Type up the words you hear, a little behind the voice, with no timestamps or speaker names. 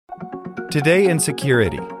Today in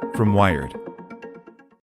Security from Wired.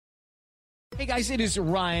 Hey guys, it is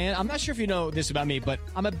Ryan. I'm not sure if you know this about me, but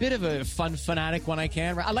I'm a bit of a fun fanatic when I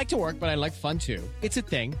can. I like to work, but I like fun too. It's a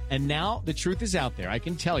thing. And now the truth is out there. I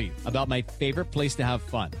can tell you about my favorite place to have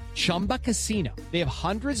fun. Chumba Casino. They have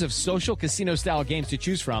hundreds of social casino style games to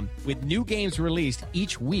choose from with new games released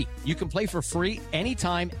each week. You can play for free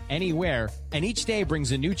anytime, anywhere. And each day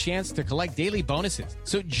brings a new chance to collect daily bonuses.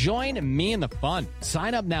 So join me in the fun.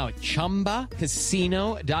 Sign up now at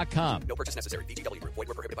ChumbaCasino.com. No purchase necessary. VGW Group. Void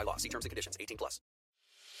where prohibited by law. See terms and conditions. 18+.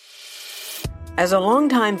 As a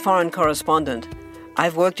longtime foreign correspondent,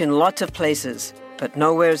 I've worked in lots of places, but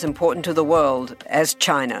nowhere as important to the world as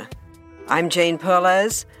China. I'm Jane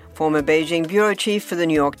Perlez, former Beijing bureau chief for the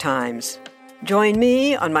New York Times. Join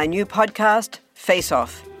me on my new podcast, Face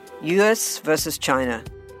Off, U.S. versus China,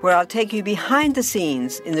 where I'll take you behind the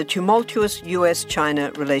scenes in the tumultuous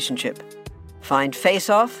U.S.-China relationship. Find Face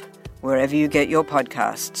Off wherever you get your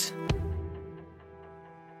podcasts.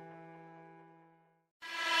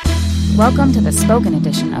 Welcome to the spoken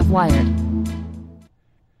edition of Wired.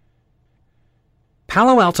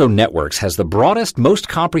 Palo Alto Networks has the broadest, most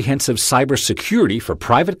comprehensive cybersecurity for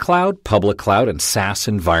private cloud, public cloud, and SaaS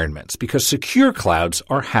environments because secure clouds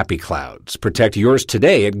are happy clouds. Protect yours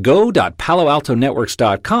today at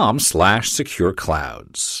go.paloaltonetworks.com/secure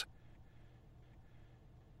clouds.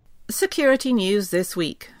 Security news this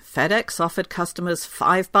week. FedEx offered customers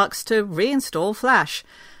 $5 to reinstall Flash,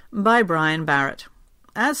 by Brian Barrett.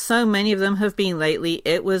 As so many of them have been lately,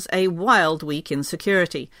 it was a wild week in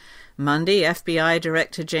security. Monday, FBI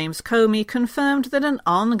Director James Comey confirmed that an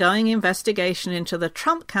ongoing investigation into the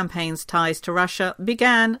Trump campaign's ties to Russia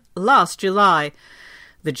began last July.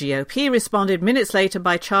 The GOP responded minutes later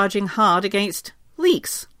by charging hard against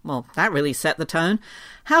leaks. Well, that really set the tone.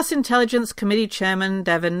 House Intelligence Committee Chairman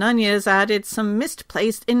Devin Nunes added some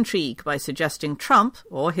misplaced intrigue by suggesting Trump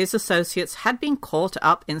or his associates had been caught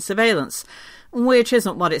up in surveillance, which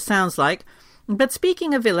isn't what it sounds like. But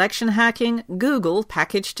speaking of election hacking, Google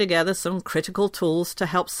packaged together some critical tools to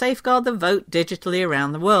help safeguard the vote digitally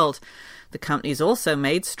around the world. The company's also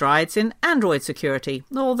made strides in Android security,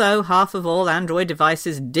 although half of all Android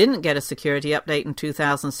devices didn't get a security update in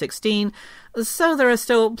 2016, so there are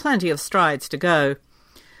still plenty of strides to go.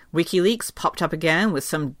 WikiLeaks popped up again with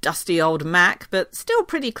some dusty old Mac, but still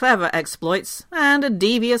pretty clever exploits, and a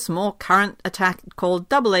devious, more current attack called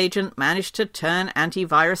Double Agent managed to turn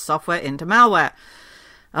antivirus software into malware.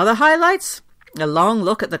 Other highlights? A long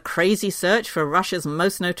look at the crazy search for Russia's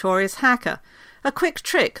most notorious hacker, a quick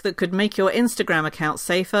trick that could make your Instagram account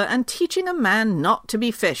safer, and teaching a man not to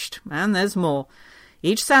be phished, and there's more.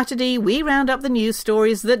 Each Saturday, we round up the news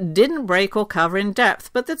stories that didn't break or cover in depth,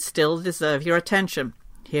 but that still deserve your attention.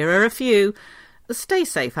 Here are a few. Stay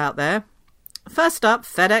safe out there. First up,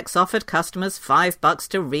 FedEx offered customers $5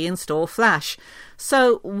 to reinstall Flash.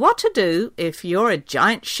 So, what to do if you're a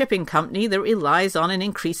giant shipping company that relies on an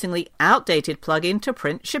increasingly outdated plugin to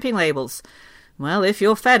print shipping labels? Well, if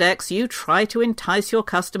you're FedEx, you try to entice your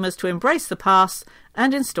customers to embrace the past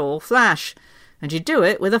and install Flash. And you do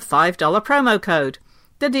it with a $5 promo code.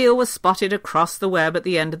 The deal was spotted across the web at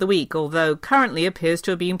the end of the week, although currently appears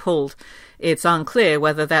to have been pulled. It's unclear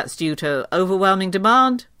whether that's due to overwhelming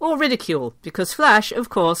demand or ridicule, because Flash, of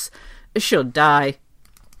course, should die.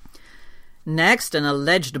 Next, an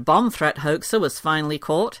alleged bomb threat hoaxer was finally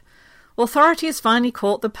caught. Authorities finally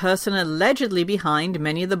caught the person allegedly behind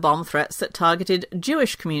many of the bomb threats that targeted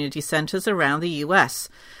Jewish community centers around the U.S.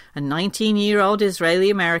 A 19-year-old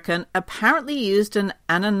Israeli-American apparently used an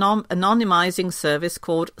anonymizing service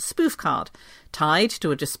called SpoofCard, tied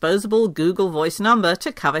to a disposable Google Voice number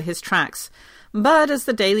to cover his tracks. But as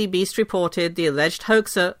the Daily Beast reported, the alleged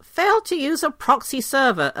hoaxer failed to use a proxy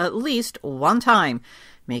server at least one time,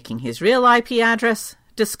 making his real IP address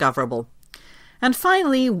discoverable. And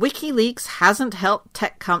finally, WikiLeaks hasn't helped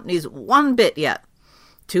tech companies one bit yet.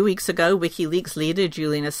 2 weeks ago, WikiLeaks leader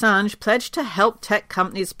Julian Assange pledged to help tech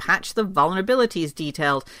companies patch the vulnerabilities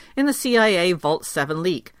detailed in the CIA Vault 7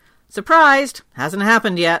 leak. Surprised! Hasn't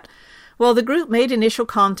happened yet. While the group made initial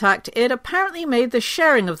contact, it apparently made the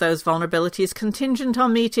sharing of those vulnerabilities contingent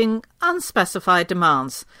on meeting unspecified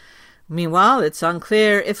demands. Meanwhile, it's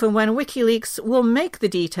unclear if and when WikiLeaks will make the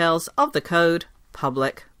details of the code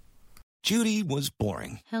public. Judy was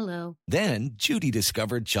boring. Hello. Then Judy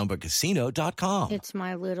discovered ChumbaCasino.com. It's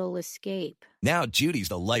my little escape. Now Judy's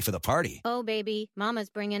the life of the party. Oh, baby,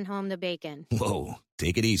 mama's bringing home the bacon. Whoa,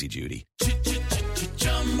 take it easy, Judy.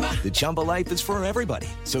 The Chumba life is for everybody.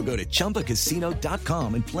 So go to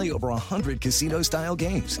ChumbaCasino.com and play over 100 casino-style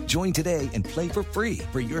games. Join today and play for free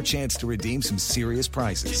for your chance to redeem some serious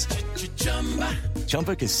prizes.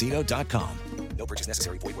 ChumbaCasino.com. No purchase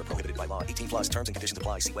necessary. Void where prohibited by law. 18 plus terms and conditions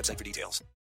apply. See website for details.